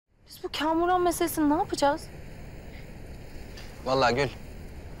Biz bu Kamuran meselesini ne yapacağız? Vallahi Gül,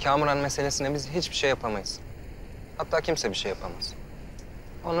 Kamuran meselesine biz hiçbir şey yapamayız. Hatta kimse bir şey yapamaz.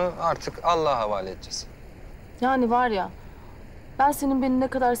 Onu artık Allah'a havale edeceğiz. Yani var ya, ben senin beni ne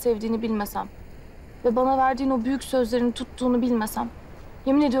kadar sevdiğini bilmesem ve bana verdiğin o büyük sözlerini tuttuğunu bilmesem,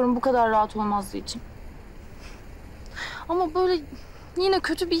 yemin ediyorum bu kadar rahat olmazdı içim. Ama böyle yine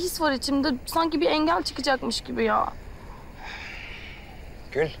kötü bir his var içimde. Sanki bir engel çıkacakmış gibi ya.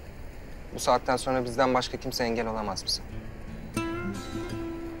 Gül, bu saatten sonra bizden başka kimse engel olamaz bize.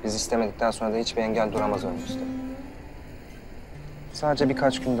 Biz istemedikten sonra da hiçbir engel duramaz önümüzde. Sadece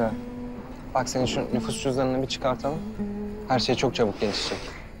birkaç gün daha. Bak senin şu nüfus cüzdanını bir çıkartalım. Her şey çok çabuk gelişecek.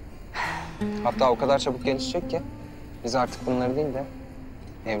 Hatta o kadar çabuk gelişecek ki biz artık bunları değil de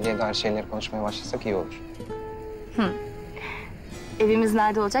evliye dair şeyleri konuşmaya başlasak iyi olur. Evimiz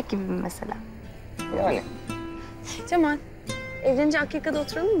nerede olacak gibi mi mesela? Yani. Cemal, evlenince Akyaka'da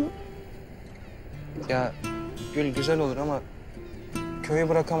oturalım mı? Ya Gül güzel olur ama köyü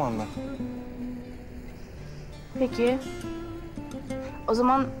bırakamam ben. Peki. O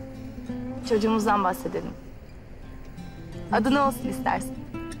zaman çocuğumuzdan bahsedelim. Adı ne olsun istersin?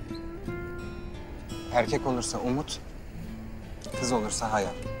 Erkek olursa Umut, kız olursa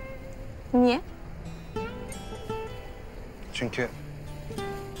Hayal. Niye? Çünkü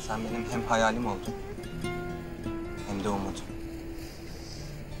sen benim hem hayalim oldun hem de umudum.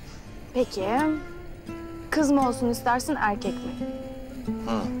 Peki. Kız mı olsun istersin, erkek mi?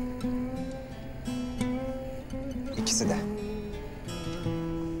 İkisi de.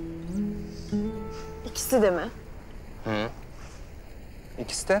 İkisi de mi?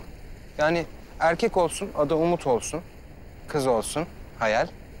 İkisi de. Yani erkek olsun, adı Umut olsun. Kız olsun, Hayal.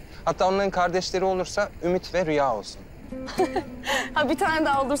 Hatta onların kardeşleri olursa Ümit ve Rüya olsun. Ha bir tane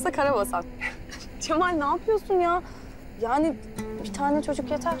daha olursa Karabasan. Cemal ne yapıyorsun ya? Yani bir tane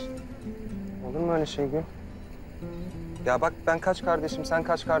çocuk yeter. Olur mu öyle şey Gül? Ya bak ben kaç kardeşim, sen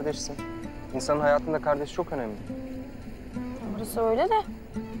kaç kardeşsin? İnsanın hayatında kardeş çok önemli. Orası öyle de.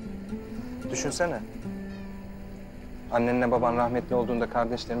 Düşünsene. Annenle baban rahmetli olduğunda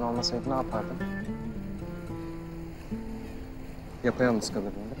kardeşlerin olmasaydı ne yapardın? Yapayalnız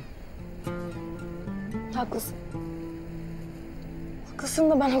kalırdın değil mi? Haklısın. Haklısın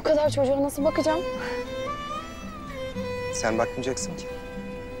da ben o kadar çocuğa nasıl bakacağım? Sen bakmayacaksın ki.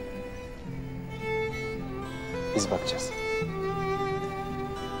 Biz bakacağız.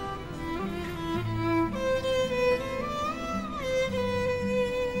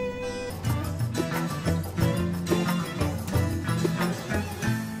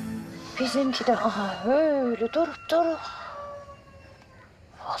 Bizimki de aha öyle durup durup.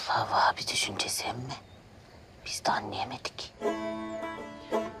 Vallahi var bir düşüncesi emmi. Biz de anlayamadık.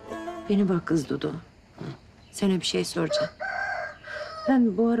 Beni bak kız Dudu. Sana bir şey soracağım.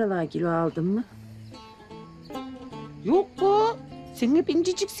 Ben bu aralar kilo aldım mı? Yok bu. Sen hep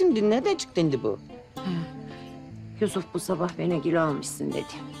inceciksin. Nereden çıktın bu? Yusuf bu sabah bana kilo almışsın dedi.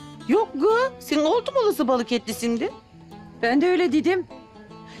 Yok bu. Sen oldu mu olası balık etlisindi? Ben de öyle dedim.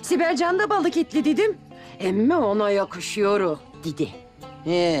 Sibel Can da balık etli dedim. Emme ona yakışıyor o dedi.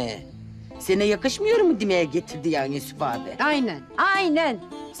 He. Sana yakışmıyor mu demeye getirdi yani Yusuf abi? Aynen, aynen.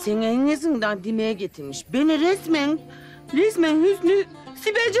 Sen en azından demeye getirmiş. Beni resmen Hüsnü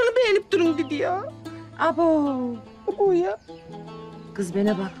Sibel Can'ı beğenip durun dedi ya. Abo. O ya. Kız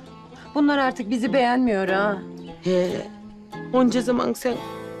bana bak. Bunlar artık bizi beğenmiyor ha. He. Onca zaman sen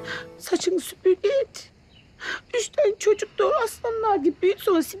saçını süpürge et. 3 tane çocuk doğru aslanlar gibi büyüt,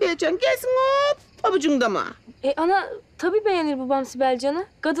 sonra Sibel Can gelsin hop pabucunda mı? Ana tabii beğenir babam Sibel Can'ı.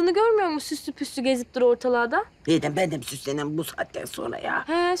 Kadını görmüyor musun süslü püslü gezip dur ortalarda? Neden ben de mi süslenem bu saatten sonra ya?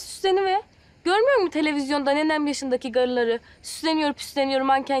 He süsleniver. Görmüyor musun televizyonda nenem yaşındaki karıları? Süsleniyor püsleniyor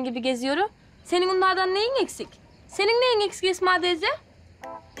manken gibi geziyor. Senin onlardan neyin eksik? Senin neyin eksik Esma teyze?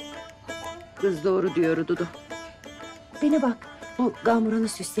 Kız doğru diyor Dudu. Beni bak. Bu Kamuran'ı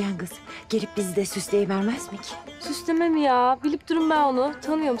süsleyen kız gelip bizi de süsleyivermez mi ki? Süsleme mi ya? Bilip durun ben onu.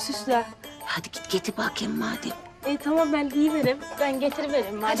 Tanıyorum süsler. Hadi git getir bakayım madem. Tamam ben giyiverim. Ben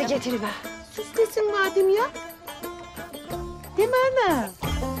getiriverim madem. Hadi getiriver. Süslesin madem ya. Değil mi ana?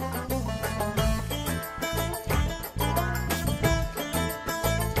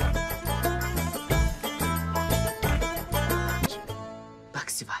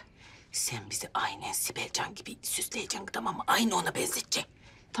 Bak Sibel, sen bizi aynen Sibel Can gibi süsleyeceksin, tamam mı? Aynı ona benzeteceksin.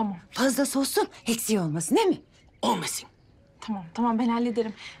 Tamam, Fazlası olsun, eksiği olmasın değil mi? Olmasın. tamam ben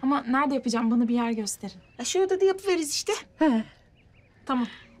hallederim. Ama nerede yapacağım? Bana bir yer gösterin. Ya şurada da yapıveririz işte. He. Tamam.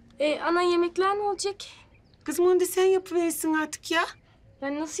 Ana yemekler ne olacak? Kızım onu da sen yapıverirsin artık ya.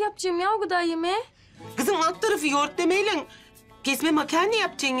 Ben nasıl yapacağım ya o kadar yemeği? Kızım alt tarafı yoğurt demeyle Kesme makarna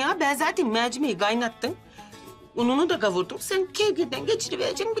yapacaksın ya. Ben zaten mercimeği kaynattım. Ununu da kavurdum. Sen kevgirden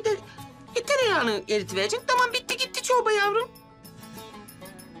geçirivereceksin. Bir de tereyağını eritivereceksin. Tamam bitti gitti çorba yavrum.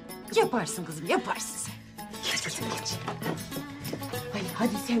 Yaparsın kızım, yaparsın sen. Geç kızım, geç. Ay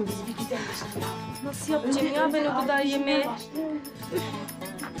hadi sen bizi bir güzelleştir. Nasıl yapacağım ya ben o kadar yemeği?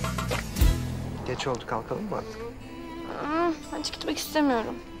 Geç oldu, kalkalım mı artık? Hiç gitmek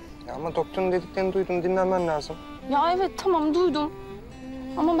istemiyorum. Ya ama doktorun dediklerini duydum, dinlenmen lazım. Ya evet tamam duydum.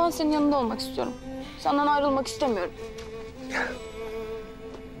 Ama ben senin yanında olmak istiyorum. Senden ayrılmak istemiyorum.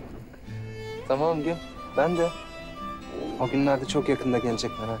 Tamam Gül, ben de. O günlerde çok yakında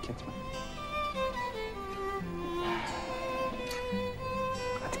gelecek, merak etme.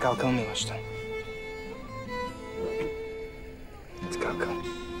 Hadi kalkalım yavaştan. Hadi kalkalım.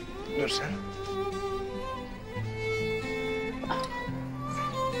 Dur sen.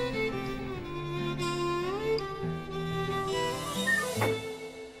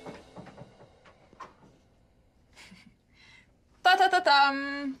 Ta ta ta tam.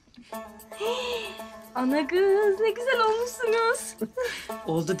 Ana kız ne güzel olmuşsunuz.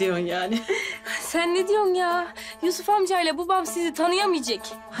 Oldu diyorsun yani. Sen ne diyorsun ya? Yusuf amcayla babam sizi tanıyamayacak.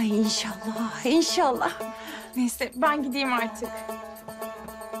 Ay inşallah, inşallah. Neyse ben gideyim artık.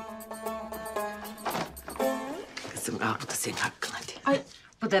 Kızım al bu da senin hakkın hadi. Ay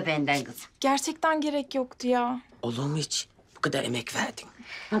Bu da benden kızım. gerçekten gerek yoktu ya. Olur mu hiç? Bu kadar emek verdin.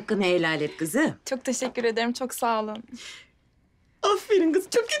 Hakkını helal et kızım. Çok teşekkür ederim. Çok sağ olun. Aferin kız.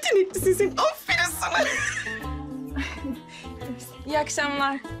 Çok yeteneklisin sen. Aferin sana. İyi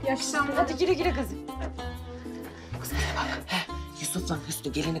akşamlar. İyi akşamlar. Hadi güle güle kızım. Kız bana bak. Yusuf'la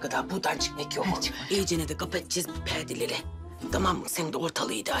Hüsnü gelene kadar buradan çıkmak yok. İyicene de kapatacağız bu perdeleri. Tamam mı? Sen de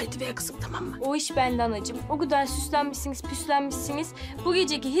ortalığı idare ediver kızım, tamam mı? O iş bende anacığım. O kadar süslenmişsiniz, püslenmişsiniz. Bu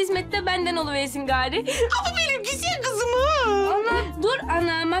geceki hizmet de benden oluversin gari. Ama benim güzel kızım ha. Ana dur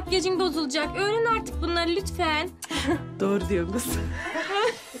ana makyajın bozulacak. Öğren artık bunları lütfen. Doğru diyorsun kız.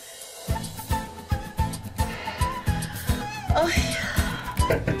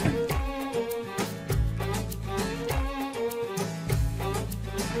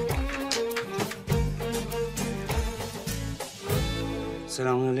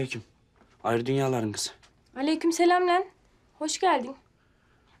 Selamünaleyküm. Ayrı dünyaların kızı. Aleykümselam lan. Hoş geldin.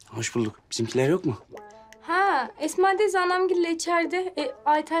 Hoş bulduk. Bizimkiler yok mu? Ha, Esma teyze anamgille içeride.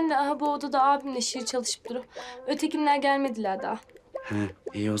 Ayten de aha bu odada abimle şiir çalışıp duruyor. Ötekinler gelmediler daha. He,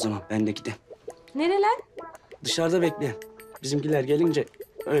 iyi o zaman. Ben de gideyim. Nere lan? Dışarıda bekleyin. Bizimkiler gelince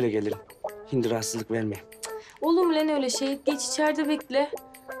öyle gelirim. Hindi rahatsızlık vermeyeyim. Olur mu lan öyle şey? Geç içeride bekle.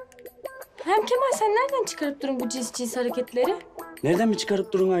 Hem Kemal sen nereden çıkarıp durun bu cins hareketleri? Nereden mi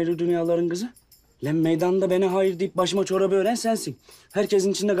çıkarıp durun ayrı dünyaların kızı? Lan meydanda bana hayır deyip başıma çorabı ören sensin.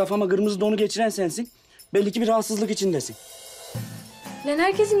 Herkesin içinde kafama kırmızı donu geçiren sensin. Belli ki bir rahatsızlık içindesin. Lan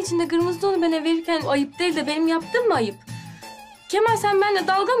herkesin içinde kırmızı donu bana verirken ayıp değil de benim yaptığım mı ayıp? Kemal sen benimle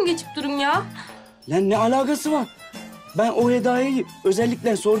dalga mı geçip durun ya? Lan ne alakası var? Ben o hediyeyi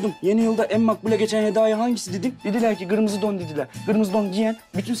özellikle sordum. Yeni yılda en makbule geçen hediye hangisi dedim. Dediler ki kırmızı don dediler. Kırmızı don giyen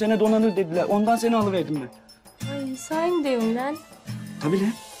bütün sene donanır dediler. Ondan seni alıverdim ben. Ay sahi mi diyorsun lan? Tabii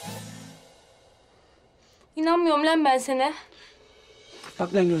lan. İnanmıyorum lan ben sana.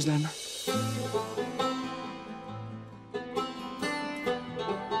 Bak lan gözlerine.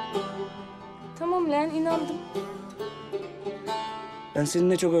 Tamam lan inandım. Ben seni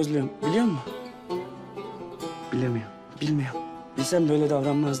ne çok özlüyorum biliyor musun? Bilemiyorum, bilmiyorum. Bilsem böyle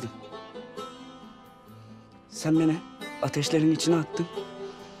davranmazdım. Sen beni ateşlerin içine attın.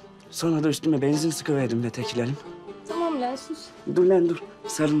 Sonra da üstüme benzin sıkıverdin be tekilerim. Tamam lan sus. Dur lan dur,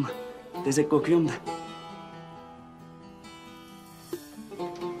 sarılma. Tezek kokuyorum da.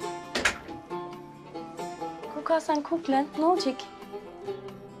 Kokarsan kok lan. Ne olacak?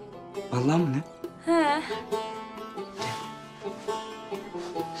 Vallahi mı ne? He.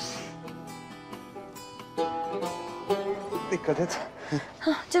 Dikkat et.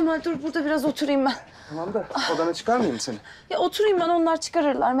 Cemal dur burada biraz oturayım ben. Tamam da odana çıkarmayayım seni. Ya oturayım ben onlar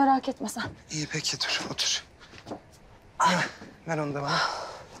çıkarırlar merak etme sen. İyi peki dur, otur. Ver onu da bana.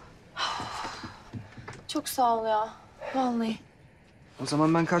 Çok sağ ol ya. Vallahi. O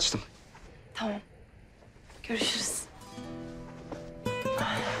zaman ben kaçtım. Tamam. Görüşürüz.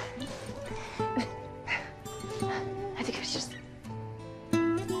 Hadi görüşürüz.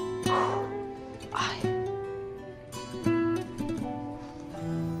 Ay.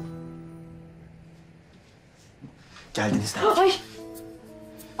 Geldiniz de. Ay.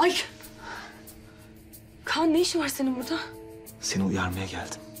 Ay. Kaan ne işin var senin burada? Seni uyarmaya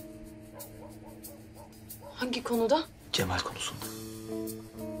geldim. Hangi konuda? Cemal konusunda.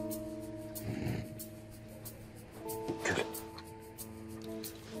 Gül,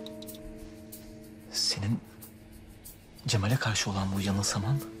 Cemal'e karşı olan bu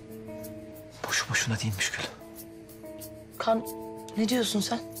yanılsaman boşu boşuna değilmiş Gül. Kan, ne diyorsun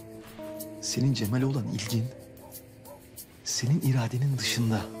sen? Senin Cemal'e olan ilgin senin iradenin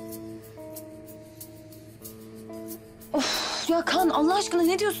dışında. Of ya Kan, Allah aşkına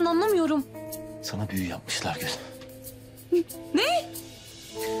ne diyorsun anlamıyorum. Sana büyü yapmışlar Gül. Ne?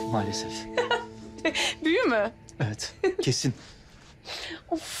 Maalesef. Büyü mü? Evet, kesin.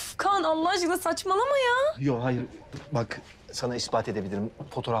 Of Kan, Allah aşkına saçmalama ya. Yok hayır. Bak sana ispat edebilirim.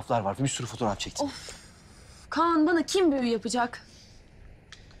 Fotoğraflar var. Bir sürü fotoğraf çektim. Of. Kaan, bana kim büyü yapacak?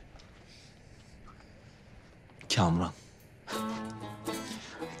 Kamuran.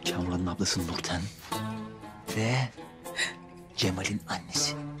 Kamuran'ın ablası Nurten. Ve Cemal'in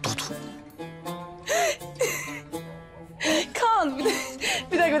annesi Dudu. Kaan,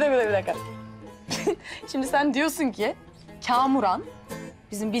 bir dakika. Şimdi sen diyorsun ki Kamuran,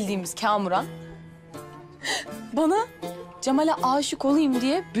 bizim bildiğimiz Kamuran, bana Cemal'e aşık olayım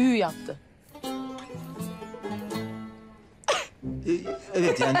diye büyü yaptı.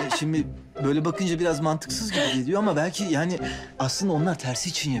 Evet yani şimdi böyle bakınca biraz mantıksız gibi geliyor ama belki yani aslında onlar tersi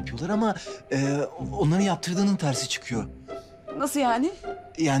için yapıyorlar ama onların yaptırdığının tersi çıkıyor. Nasıl yani?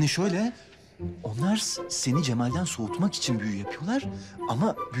 Yani şöyle, onlar seni Cemal'den soğutmak için büyü yapıyorlar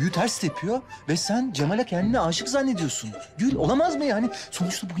ama büyü ters tepiyor ve sen Cemal'e kendini aşık zannediyorsun. Gül, olamaz mı yani?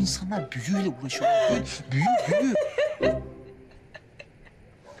 Sonuçta bu insanlar büyüyle uğraşıyorlar. Gül, büyü.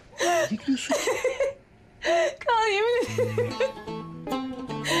 Ne gülüyorsun? Kaan, yemin ederim.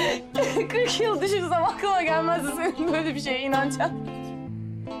 40 yıl düşünsem aklıma gelmezdi senin böyle bir şeye inanacağım.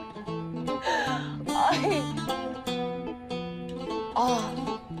 Ay.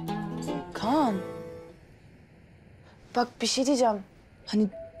 Kaan. Bak bir şey diyeceğim. Hani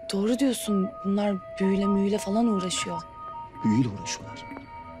doğru diyorsun. Bunlar büyüyle müyle falan uğraşıyor. Büyüyle uğraşıyorlar.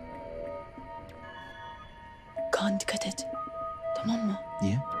 Kaan, dikkat et. Tamam mı?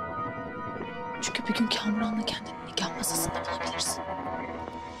 Niye? Çünkü bir gün Kamuran'la kendini nikah masasında bulabilirsin.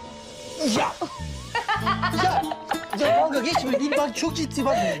 Ya dalga geçme Gül, bak çok ciddi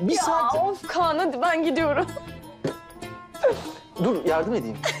bak. Bir saat... Of Kaan, hadi ben gidiyorum. Dur, yardım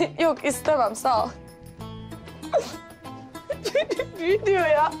edeyim. Yok, istemem, sağ ol. Büyü diyor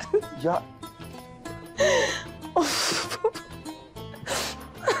ya. Ya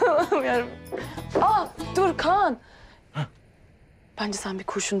Allah'ım yarabbim. Dur Kaan. Bence sen bir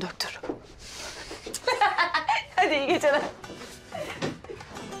kurşun döktür. Hadi iyi geceler.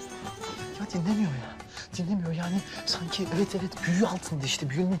 Ya dinlemiyor yani. Sanki evet büyü altında işte.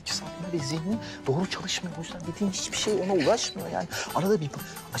 Büyünün etkisi altında ve zihnin doğru çalışmıyor. O yüzden dediğin hiçbir şey ona ulaşmıyor yani. Arada bir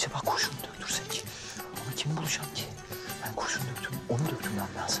acaba kurşun döktürsek onu kim bulacak ki? Ben kurşun döktüm, onu döktürmem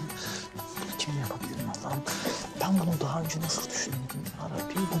lazım. Bunu kim yapabilirim Allah'ım? Ben bunu daha önce nasıl düşünmedim ya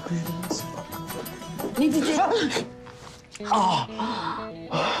Rabbim? Bu büyünün nasıl farkında? Ne diyeceksin?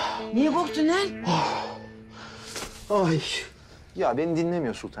 Niye korktun lan? Ay. Ya beni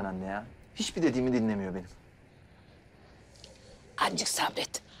dinlemiyor Sultan anne ya. Hiçbir dediğimi dinlemiyor benim. Azıcık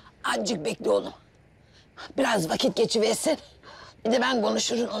sabret. Azıcık bekle oğlum. Biraz vakit geçiversin. Bir de ben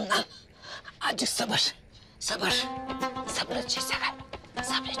konuşurum ondan. Azıcık sabır. Sabır. Sabır edeceğiz Sefer.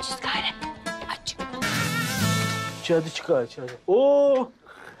 Sabredeceğiz gayrı. Azıcık. İçeride çıkar içeride. Oo,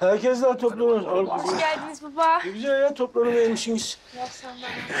 herkes daha toplanır. Hoş geldiniz baba. Ne güzel ya, toplanıvermişsiniz.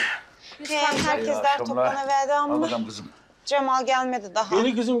 Herkesler toplanıverdi ama Cemal gelmedi daha.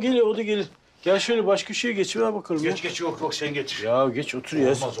 Gelir kızım, gelir, o da gelir. Gel şöyle baş köşeye geçiver bakalım. Geç yok sen geç. Ya geç otur ya.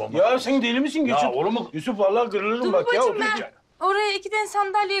 Olmaz. Ya sen deli misin? Geç Ya otur. olur mu? Yusuf vallahi kırılırım Dur bak ya. babacığım, Otur. ben oraya 2 tane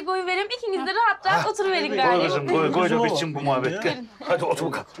sandalye koyuvereyim. İkiniz de rahat oturuverin Koy galiba. kızım koy da bitsin bu muhabbet. Gel. Hadi otur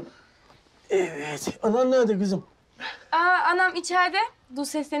bakalım. Evet. Anan nerede kızım? Anam içeride. Dur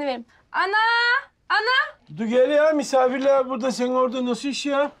sesleniverim. Ana! Dur gel ya, misafirler burada. Sen orada nasıl iş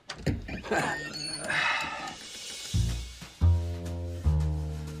ya?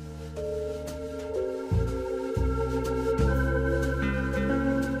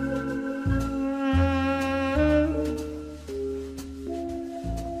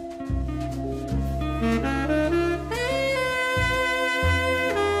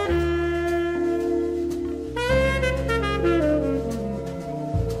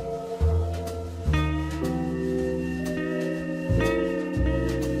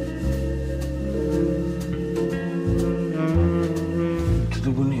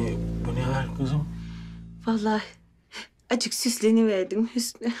 Bu ne hal kızım? Vallahi acık süsleniverdim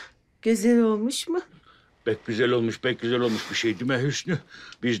Hüsnü. Güzel olmuş mu? Pek güzel olmuş bir şey değil mi Hüsnü?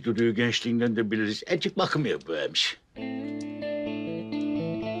 Biz Dudu'yu gençliğinden de biliriz. Azıcık bakım yapıyormuş.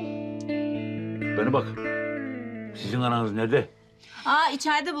 Bana bak. Sizin ananız nerede?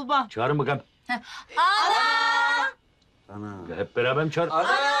 İçeride baba. Çağırın bakalım. Ana. Hep beraber mi çağır? Ana!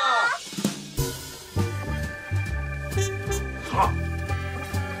 Ha!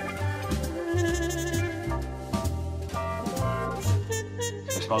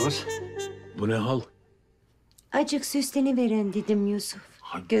 Esma kız, bu ne hal? Acık süsleniverin dedim Yusuf.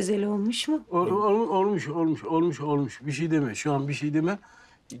 Güzel olmuş mu? Olmuş. Bir şey deme. Şu an bir şey deme.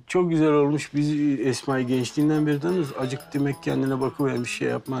 Çok güzel olmuş. Biz Esma'yı gençliğinden beri tanıyoruz. Acık demek kendine bakıver, bir şey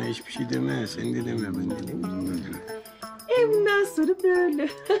yapma. Hiçbir şey deme. Sen de deme, ben de deme. Bundan sonra böyle.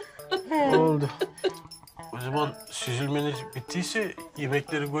 Oldu. O zaman süzülmeniz bittiyse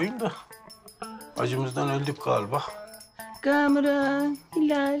yemekleri koyun da acımızdan öldük galiba. Kamuran,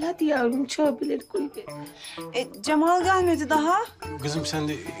 Hilal, hadi yavrum çorbaları koy be. Cemal gelmedi daha. Kızım sen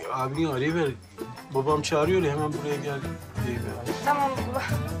de abini arayıver. Babam çağırıyor ya, hemen buraya gel deyiver. Tamam baba.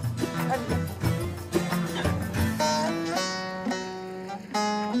 Hadi.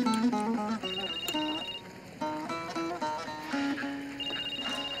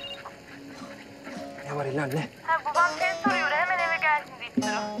 Ne var İlhan, ne? Babam seni soruyor. Hemen eve gelsin deyip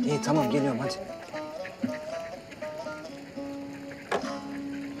duruyor. İyi tamam, geliyorum hadi.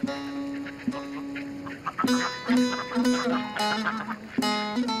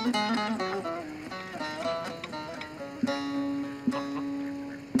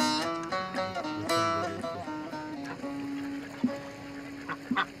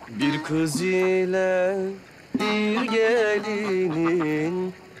 Bir kız ile bir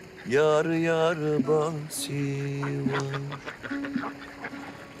gelinin yar yar bahsi var.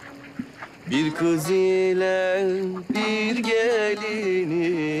 Bir kız ile bir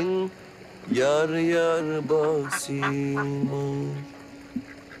gelinin yar yar bahsi var.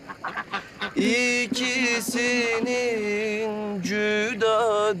 İkisinin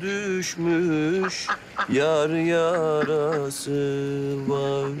cüda düşmüş yar yarası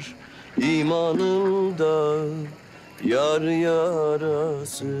var. İmanında yar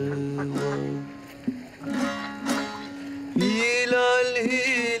yarası var. Hilal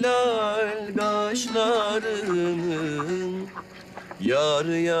hilal kaşlarının yar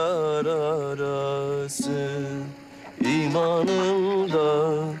yar arası.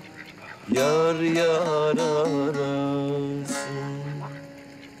 İmanında yar yar arası.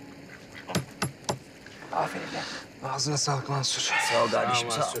 Aferin lan. Ağzına sağlık Mansur. Sağ ol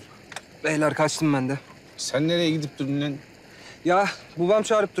kardeşim, sağ ol. Beyler kaçtım ben de. Sen nereye gidip durdun lan? Ya babam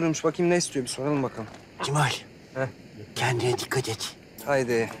çağırıp duruyormuş. Bakayım ne istiyor, bir soralım bakalım. Cemal, Heh. kendine dikkat et.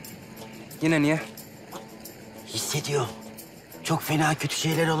 Haydi. Yine niye? Hissediyorum. Çok fena kötü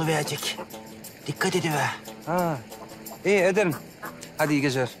şeyler oluverecek. Dikkat ediver. Ha. İyi ederim. Hadi iyi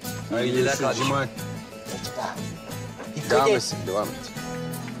geceler. Haydi görüşürüz Cemal. Dikkat Devam et. etsin, devam et.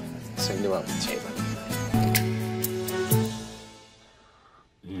 Sen devam et.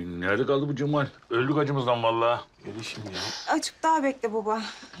 Nerede kaldı bu Cemal? Öldük acımızdan vallahi. Gelişim ya. Azıcık daha bekle baba.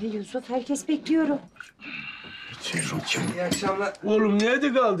 Yusuf herkes bekliyor. İyi akşamlar. Oğlum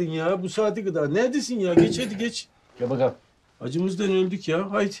nerede kaldın ya bu saate kadar? Neredesin ya? Geç hadi geç. Gel bakalım. Acımızdan öldük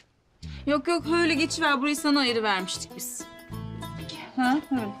ya. Haydi. Yok öyle geçiver. Burayı sana ayırı vermiştik biz. Ha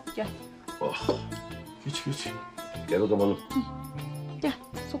öyle gel. Geç. Gel bakalım oğlum. Gel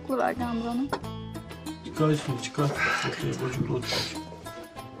sokuluver Kamuran'ı. Çıkar şunu çıkar. Ortaya bocuklu otur.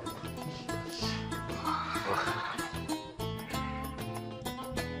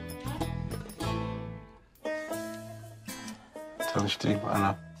 Tanıştırayım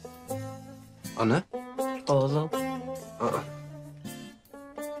anam. Ana? Oğlum. Aa.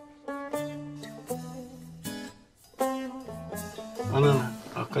 Anam.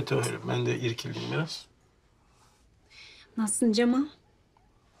 Hakikaten öyle. Ben de irkildim biraz. Nasılsın Cemal?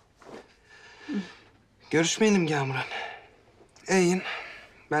 Görüşmeyelim Kamuran. İyiyim.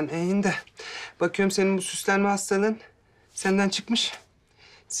 Ben iyiyim de. Bakıyorum senin bu süslenme hastalığın senden çıkmış.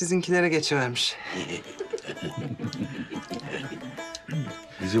 Sizinkilere geçivermiş.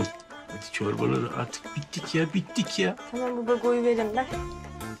 Bizim. Hadi çorbaları artık bittik ya. Tamam baba koyuverin ben.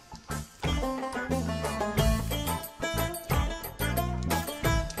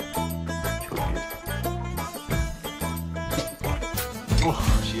 Oh,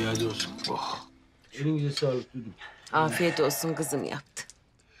 şihade olsun. Oh. Elinize sağlık dedim. Afiyet olsun kızım yaptı.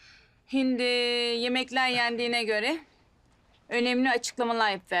 Şimdi yemekler yendiğine göre önemli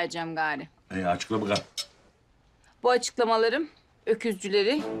açıklamalar yapıvereceğim gari. Açıkla bakalım. Bu açıklamalarım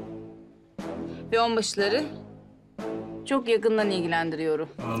öküzcüleri ve onbaşıları çok yakından ilgilendiriyorum.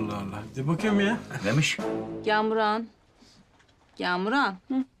 Allah Allah. De bakayım ya. Neymiş? Kamuran.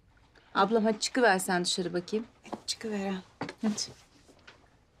 Hı? Ablam hadi çıkıver sen dışarı bakayım. Çıkıveren. Hadi.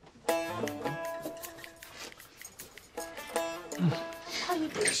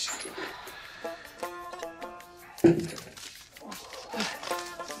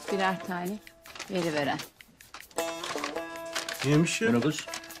 birer tane veriveren. Neymiş ya? Ne kız?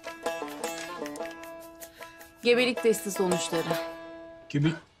 Gebelik testi sonuçları.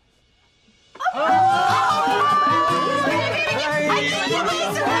 Gibi.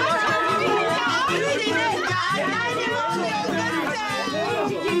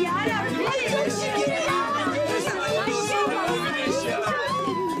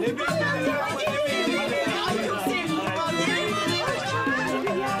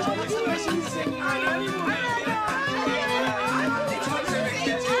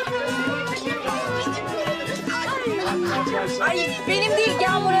 Ay benim değil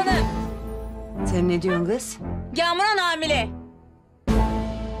Kamuran'ın. Sen ne diyorsun kız? Kamuran hamile.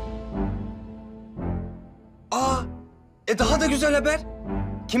 Aa, daha da güzel haber.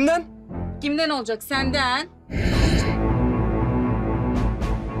 Kimden? Kimden olacak? Senden.